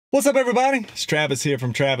What's up, everybody? It's Travis here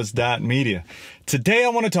from Travis.media. Today I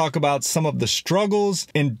want to talk about some of the struggles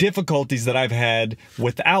and difficulties that I've had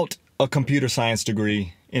without a computer science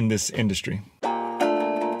degree in this industry. All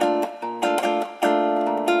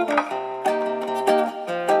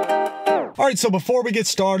right, so before we get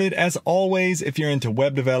started, as always, if you're into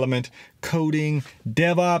web development, coding,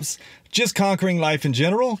 DevOps, just conquering life in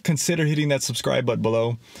general, consider hitting that subscribe button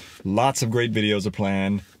below. Lots of great videos are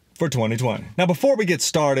planned for 2020. Now, before we get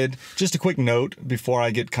started, just a quick note before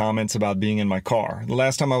I get comments about being in my car. The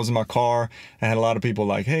last time I was in my car, I had a lot of people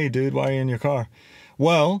like, "Hey dude, why are you in your car?"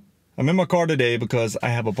 Well, I'm in my car today because I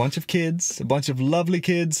have a bunch of kids, a bunch of lovely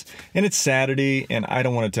kids, and it's Saturday and I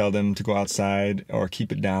don't want to tell them to go outside or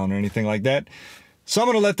keep it down or anything like that. So I'm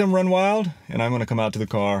going to let them run wild and I'm going to come out to the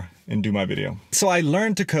car and do my video. So I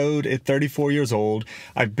learned to code at 34 years old.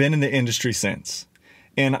 I've been in the industry since.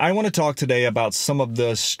 And I want to talk today about some of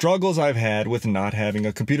the struggles I've had with not having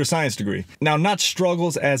a computer science degree. Now, not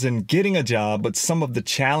struggles as in getting a job, but some of the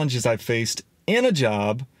challenges I've faced in a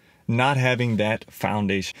job not having that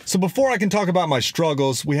foundation. So before I can talk about my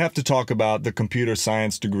struggles, we have to talk about the computer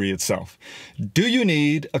science degree itself. Do you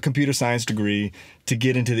need a computer science degree to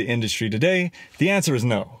get into the industry today? The answer is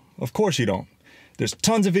no. Of course you don't. There's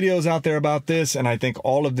tons of videos out there about this, and I think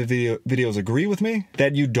all of the videos agree with me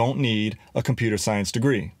that you don't need a computer science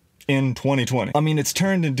degree in 2020. I mean, it's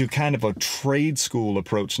turned into kind of a trade school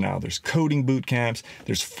approach now. There's coding boot camps,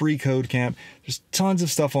 there's free code camp, there's tons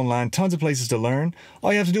of stuff online, tons of places to learn.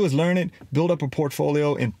 All you have to do is learn it, build up a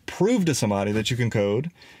portfolio, and prove to somebody that you can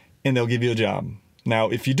code, and they'll give you a job.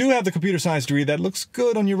 Now, if you do have the computer science degree, that looks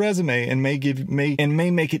good on your resume and may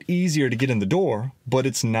make it easier to get in the door, but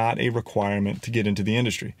it's not a requirement to get into the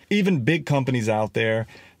industry. Even big companies out there,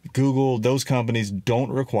 Google, those companies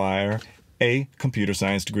don't require a computer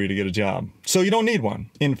science degree to get a job. So you don't need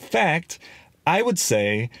one. In fact, I would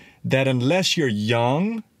say that unless you're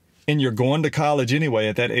young and you're going to college anyway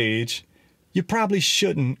at that age, you probably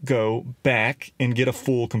shouldn't go back and get a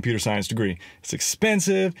full computer science degree. It's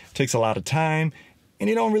expensive, takes a lot of time, and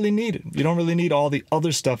you don't really need it. You don't really need all the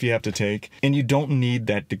other stuff you have to take, and you don't need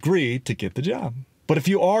that degree to get the job. But if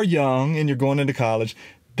you are young and you're going into college,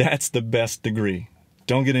 that's the best degree.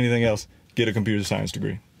 Don't get anything else, get a computer science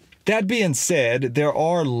degree. That being said, there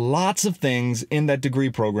are lots of things in that degree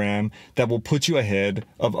program that will put you ahead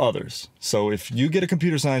of others. So if you get a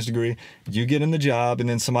computer science degree, you get in the job, and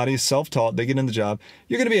then somebody is self-taught, they get in the job,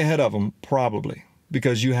 you're going to be ahead of them probably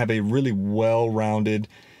because you have a really well-rounded,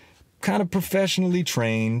 kind of professionally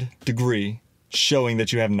trained degree showing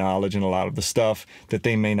that you have knowledge in a lot of the stuff that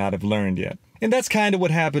they may not have learned yet. And that's kind of what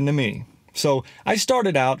happened to me. So I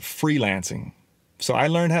started out freelancing. So I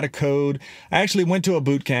learned how to code. I actually went to a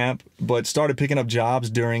boot camp, but started picking up jobs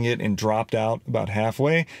during it and dropped out about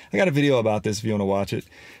halfway. I got a video about this if you want to watch it.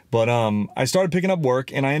 But I started picking up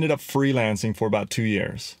work and I ended up freelancing for about 2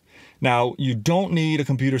 years. Now, you don't need a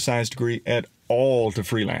computer science degree at all to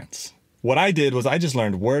freelance. What I did was I just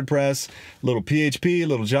learned WordPress, a little PHP, a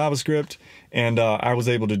little JavaScript, and I was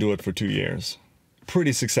able to do it for 2 years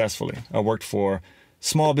pretty successfully. I worked for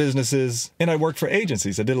small businesses and I worked for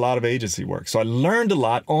agencies. I did a lot of agency work. So I learned a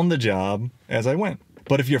lot on the job as I went.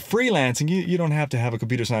 But if you're freelancing, you don't have to have a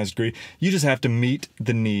computer science degree. You just have to meet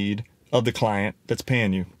the need of the client that's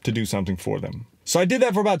paying you to do something for them. So I did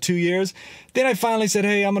that for about 2 years. Then I finally said,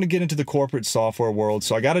 hey, I'm going to get into the corporate software world.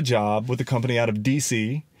 So I got a job with a company out of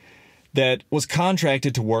DC that was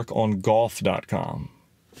contracted to work on golf.com.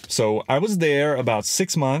 So I was there about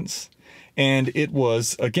 6 months and it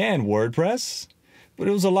was, again, WordPress, but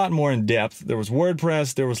it was a lot more in depth. There was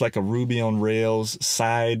WordPress, there was like a Ruby on Rails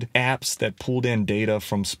side apps that pulled in data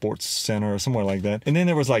from Sports Center or somewhere like that. And then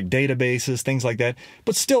there was like databases, things like that.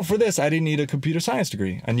 But still for this, I didn't need a computer science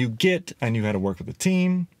degree. I knew Git, I knew how to work with a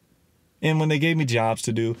team. And when they gave me jobs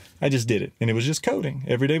to do, I just did it. And it was just coding.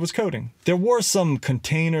 Every day was coding. There were some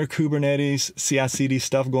container, Kubernetes, CI/CD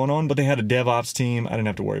stuff going on, but they had a DevOps team. I didn't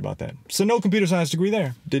have to worry about that. So no computer science degree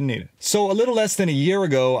there. Didn't need it. So a little less than a year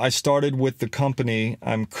ago, I started with the company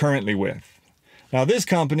I'm currently with. Now this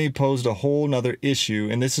company posed a whole nother issue,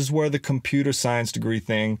 and this is where the computer science degree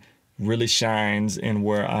thing really shines and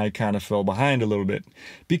where I kind of fell behind a little bit.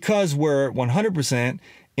 Because we're 100%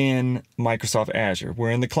 in Microsoft Azure. We're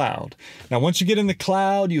in the cloud. Now, once you get in the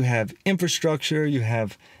cloud, you have infrastructure, you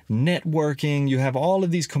have networking, you have all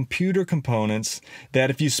of these computer components that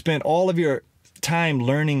if you spent all of your time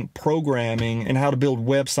learning programming and how to build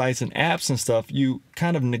websites and apps and stuff, you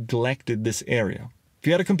kind of neglected this area. If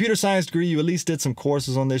you had a computer science degree, you at least did some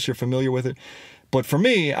courses on this, you're familiar with it. But for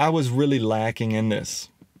me, I was really lacking in this.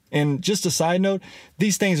 And just a side note,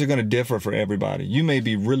 these things are going to differ for everybody. You may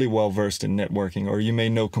be really well versed in networking, or you may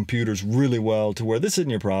know computers really well to where this isn't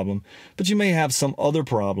your problem, but you may have some other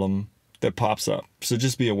problem that pops up. So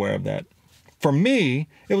just be aware of that. For me,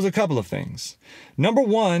 it was a couple of things. Number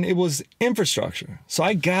one, it was infrastructure. So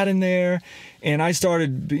I got in there and I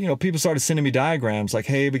started, people started sending me diagrams like,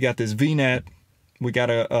 hey, we got this VNet, we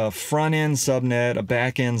got a front end subnet, a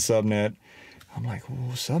back end subnet. I'm like,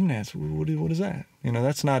 well, subnets, what is that?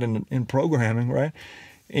 That's not in programming, right?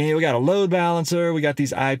 And we got a load balancer, we got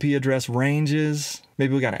these IP address ranges,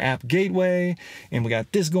 maybe we got an app gateway, and we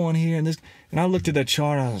got this going here and this. And I looked at that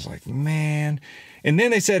chart, I was like, man. And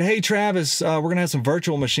then they said, hey, Travis, we're going to have some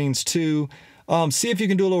virtual machines too. See if you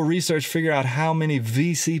can do a little research, figure out how many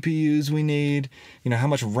vCPUs we need, how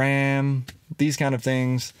much RAM, these kind of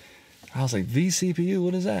things. I was like, vCPU,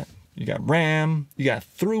 what is that? You got RAM, you got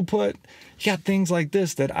throughput, you got things like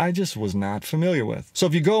this that I just was not familiar with. So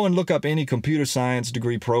if you go and look up any computer science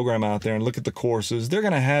degree program out there and look at the courses, they're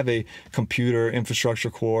going to have a computer infrastructure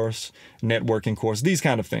course, networking course, these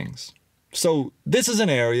kind of things. So this is an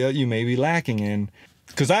area you may be lacking in,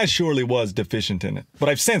 because I surely was deficient in it. But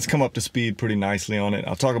I've since come up to speed pretty nicely on it.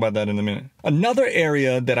 I'll talk about that in a minute. Another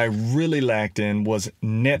area that I really lacked in was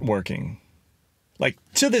networking. Like,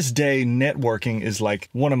 to this day, networking is like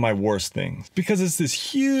one of my worst things, because it's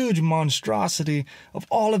this huge monstrosity of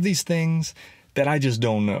all of these things that I just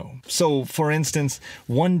don't know. So for instance,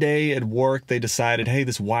 one day at work, they decided, hey,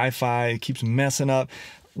 this Wi-Fi keeps messing up.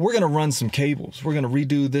 We're going to run some cables. We're going to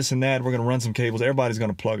redo this and that. We're going to run some cables. Everybody's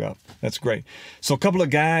going to plug up. That's great. So a couple of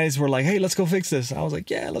guys were like, hey, let's go fix this. I was like,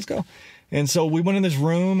 yeah, let's go. And so we went in this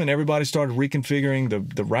room and everybody started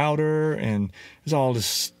reconfiguring the router, and there's all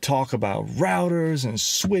this talk about routers and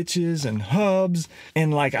switches and hubs.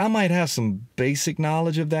 And like, I might have some basic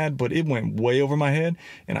knowledge of that, but it went way over my head,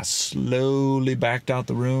 and I slowly backed out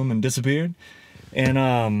the room and disappeared.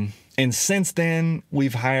 And since then,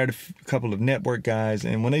 we've hired a couple of network guys,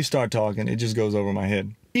 and when they start talking, it just goes over my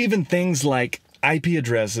head. Even things like IP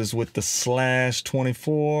addresses with the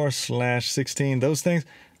 /24, /16, those things,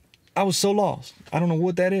 I was so lost. I don't know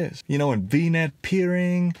what that is. And VNet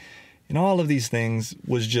peering and all of these things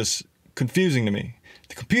was just confusing to me.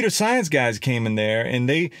 The computer science guys came in there, and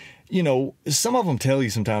they, some of them tell you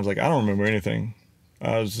sometimes, like, I don't remember anything. It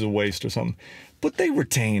was a waste or something. But they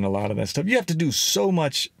retain a lot of that stuff. You have to do so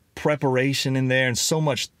much preparation in there and so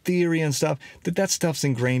much theory and stuff that stuff's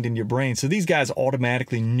ingrained in your brain. So these guys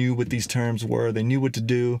automatically knew what these terms were. They knew what to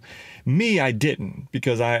do. Me, I didn't,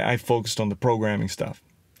 because I focused on the programming stuff.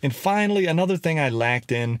 And finally, another thing I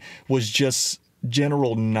lacked in was just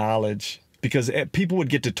general knowledge, because people would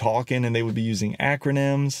get to talking and they would be using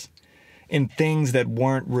acronyms and things that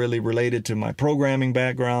weren't really related to my programming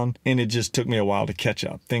background, and it just took me a while to catch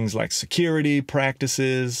up. Things like security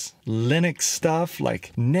practices, Linux stuff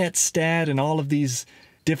like netstat, and all of these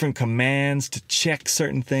different commands to check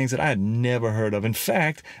certain things that I had never heard of. In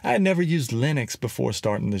fact, I had never used Linux before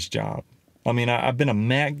starting this job. I mean, I've been a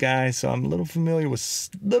Mac guy, so I'm a little familiar with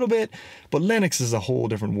a little bit, but Linux is a whole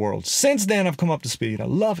different world. Since then, I've come up to speed. I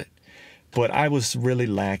love it. But I was really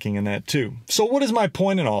lacking in that too. So what is my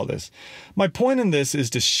point in all this? My point in this is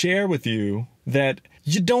to share with you that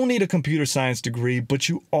you don't need a computer science degree, but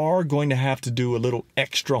you are going to have to do a little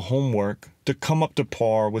extra homework to come up to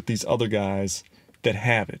par with these other guys that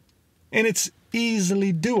have it. And it's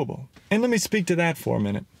easily doable. And let me speak to that for a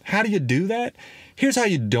minute. How do you do that? Here's how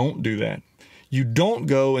you don't do that. You don't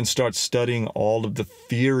go and start studying all of the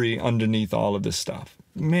theory underneath all of this stuff.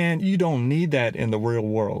 Man, you don't need that in the real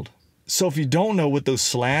world. So if you don't know what those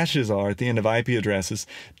slashes are at the end of IP addresses,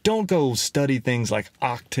 don't go study things like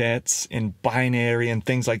octets and binary and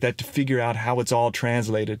things like that to figure out how it's all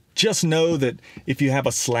translated. Just know that if you have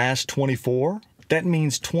a /24, that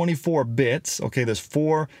means 24 bits. Okay, there's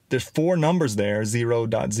four numbers there,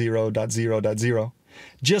 0.0.0.0.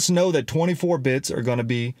 Just know that 24 bits are going to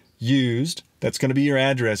be used. That's going to be your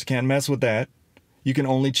address. You can't mess with that. You can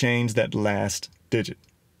only change that last digit.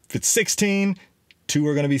 If it's 16, 2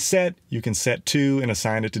 are going to be set. You can set 2 and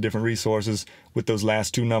assign it to different resources with those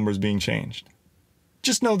last 2 numbers being changed.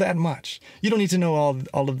 Just know that much. You don't need to know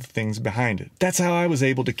all of the things behind it. That's how I was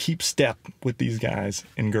able to keep step with these guys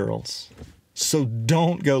and girls. So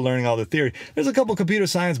don't go learning all the theory. There's a couple computer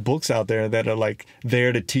science books out there that are like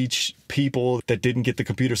there to teach people that didn't get the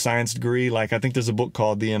computer science degree. Like I think there's a book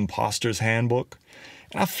called The Imposter's Handbook.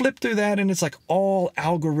 And I flipped through that and it's like all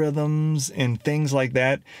algorithms and things like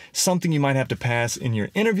that. Something you might have to pass in your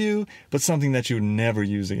interview, but something that you never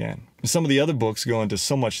use again. Some of the other books go into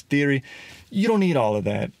so much theory. You don't need all of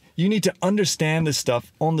that. You need to understand this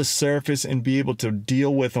stuff on the surface and be able to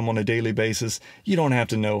deal with them on a daily basis. You don't have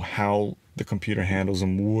to know how the computer handles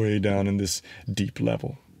them way down in this deep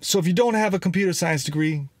level. So if you don't have a computer science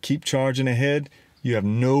degree, keep charging ahead. You have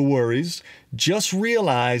no worries. Just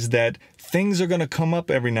realize that things are going to come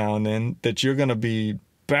up every now and then that you're going to be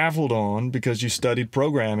baffled on because you studied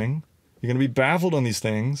programming. You're going to be baffled on these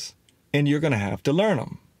things, and you're going to have to learn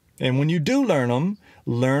them. And when you do learn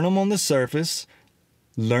them on the surface.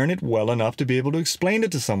 Learn it well enough to be able to explain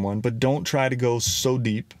it to someone, but don't try to go so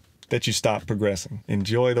deep that you stop progressing.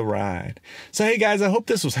 Enjoy the ride. So hey guys, I hope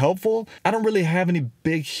this was helpful. I don't really have any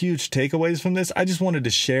big, huge takeaways from this. I just wanted to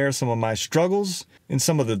share some of my struggles and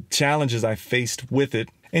some of the challenges I faced with it.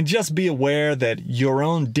 And just be aware that your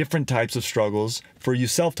own different types of struggles for you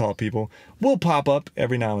self-taught people will pop up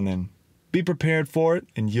every now and then. Be prepared for it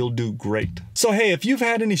and you'll do great. So hey, if you've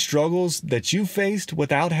had any struggles that you faced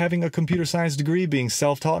without having a computer science degree, being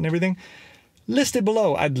self-taught and everything, list it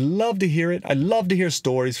below. I'd love to hear it. I'd love to hear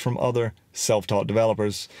stories from other self-taught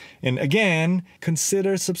developers. And again,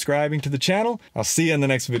 consider subscribing to the channel. I'll see you in the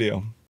next video.